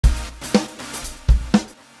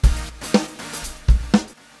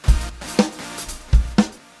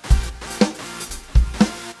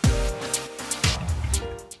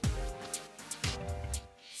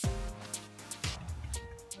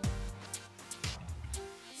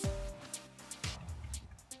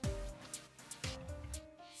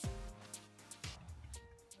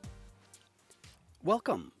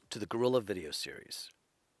Welcome to the Gorilla video series.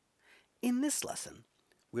 In this lesson,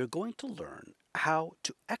 we're going to learn how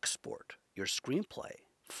to export your screenplay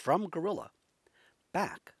from Gorilla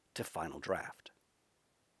back to Final Draft.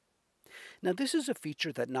 Now, this is a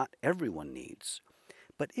feature that not everyone needs,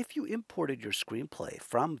 but if you imported your screenplay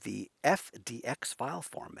from the FDX file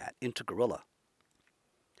format into Gorilla,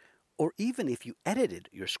 or even if you edited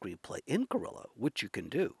your screenplay in Gorilla, which you can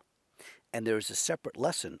do, and there is a separate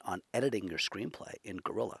lesson on editing your screenplay in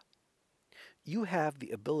Gorilla, you have the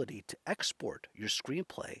ability to export your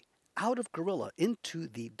screenplay out of Gorilla into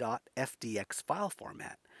the .fdx file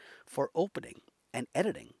format for opening and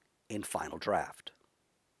editing in Final Draft.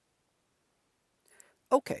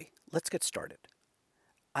 Okay, let's get started.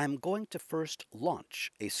 I'm going to first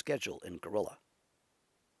launch a schedule in Gorilla.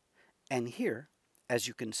 And here, as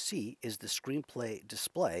you can see, is the screenplay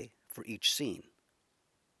display for each scene.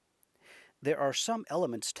 There are some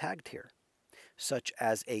elements tagged here, such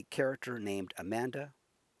as a character named Amanda,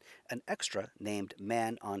 an extra named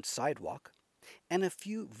Man on Sidewalk, and a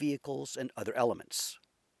few vehicles and other elements.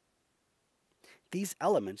 These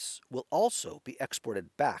elements will also be exported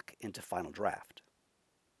back into Final Draft.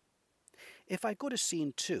 If I go to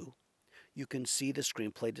Scene 2, you can see the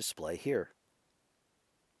screenplay display here.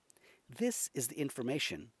 This is the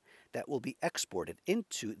information that will be exported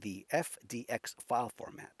into the FDX file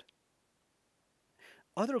format.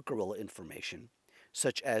 Other Gorilla information,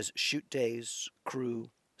 such as shoot days,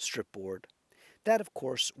 crew, stripboard, that of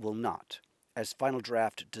course will not, as Final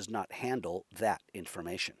Draft does not handle that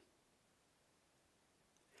information.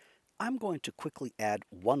 I'm going to quickly add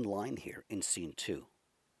one line here in Scene 2,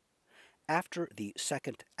 after the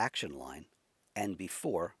second action line and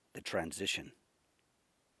before the transition.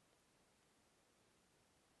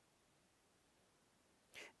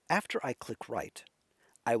 After I click Write,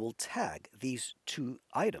 I will tag these two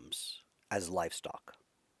items as livestock.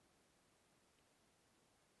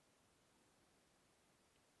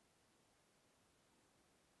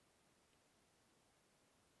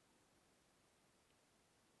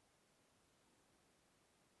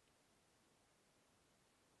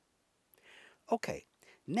 Okay,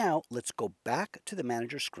 now let's go back to the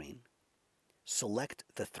manager screen, select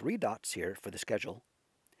the three dots here for the schedule,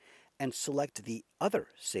 and select the Other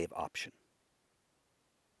Save option.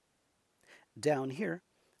 Down here,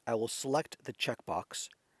 I will select the checkbox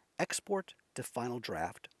Export to Final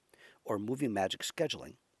Draft or Movie Magic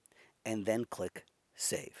Scheduling, and then click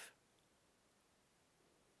Save.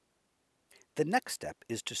 The next step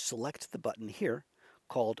is to select the button here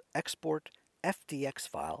called Export FDX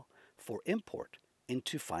File for import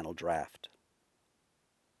into Final Draft.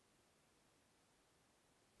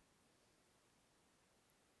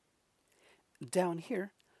 Down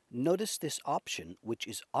here, notice this option which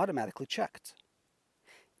is automatically checked.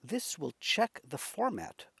 This will check the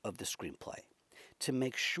format of the screenplay to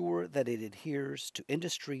make sure that it adheres to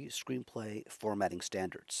industry screenplay formatting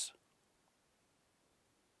standards.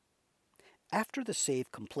 After the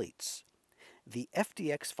save completes, the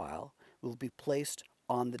FDX file will be placed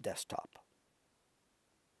on the desktop.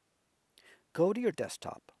 Go to your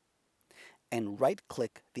desktop and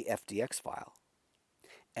right-click the FDX file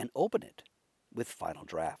and open it with Final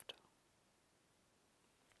Draft.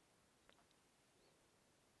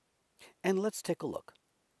 And let's take a look.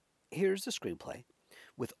 Here's the screenplay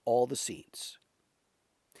with all the scenes.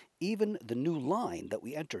 Even the new line that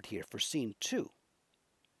we entered here for Scene 2.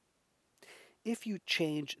 If you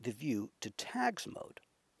change the view to Tags mode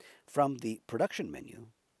from the production menu,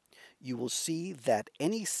 you will see that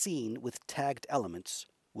any scene with tagged elements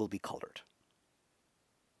will be colored.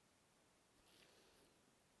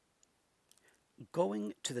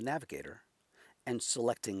 Going to the navigator and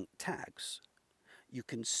selecting Tags, you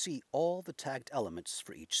can see all the tagged elements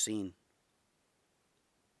for each scene.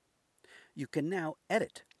 You can now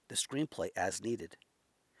edit the screenplay as needed,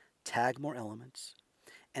 tag more elements,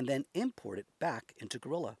 and then import it back into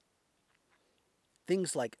Gorilla.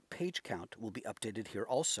 Things like page count will be updated here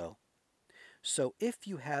also. So if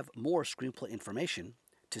you have more screenplay information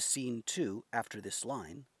to Scene 2 after this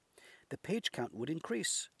line, the page count would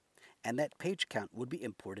increase, and that page count would be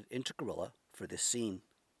imported into Gorilla for this scene.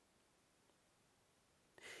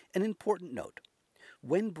 An important note,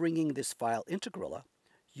 when bringing this file into Gorilla,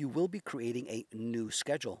 you will be creating a new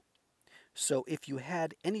schedule. So if you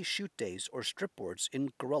had any shoot days or stripboards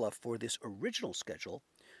in Gorilla for this original schedule,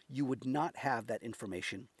 you would not have that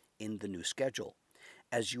information in the new schedule,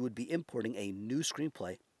 as you would be importing a new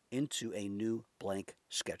screenplay into a new blank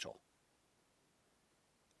schedule.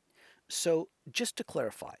 So just to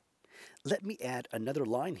clarify, let me add another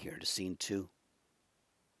line here to Scene 2.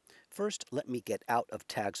 First, let me get out of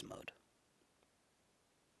Tags mode.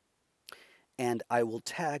 and I will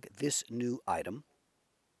tag this new item.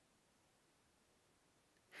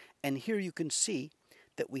 And here you can see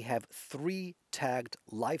that we have 3 tagged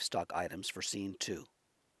livestock items for scene 2.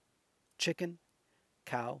 Chicken,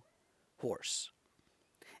 cow, horse.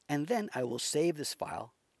 And then I will save this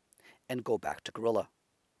file and go back to Gorilla.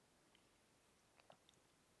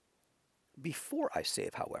 Before I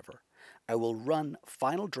save, however, I will run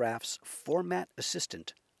Final Draft's Format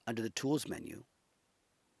Assistant under the Tools menu.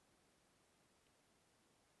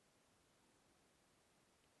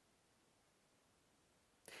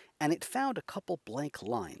 And it found a couple blank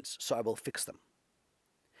lines, so I will fix them.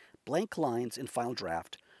 Blank lines in Final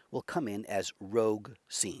Draft will come in as rogue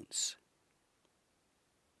scenes.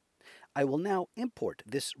 I will now import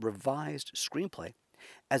this revised screenplay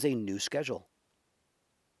as a new schedule.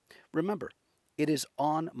 Remember, it is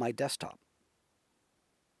on my desktop.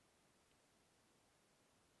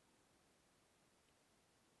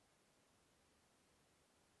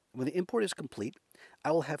 When the import is complete,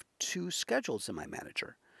 I will have 2 schedules in my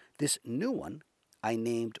manager. This new one I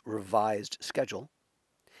named Revised Schedule,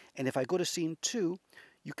 and if I go to Scene 2,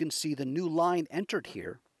 you can see the new line entered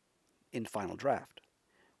here in Final Draft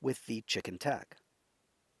with the chicken tag.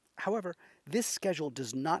 However, this schedule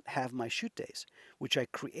does not have my shoot days, which I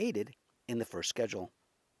created in the first schedule.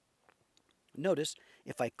 Notice,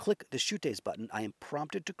 if I click the Shoot Days button, I am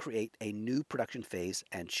prompted to create a new production phase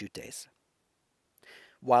and shoot days,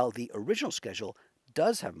 while the original schedule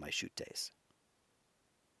does have my shoot days.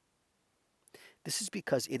 This is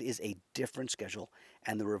because it is a different schedule,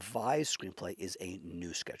 and the revised screenplay is a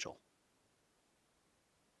new schedule.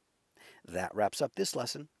 That wraps up this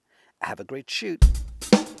lesson. Have a great shoot.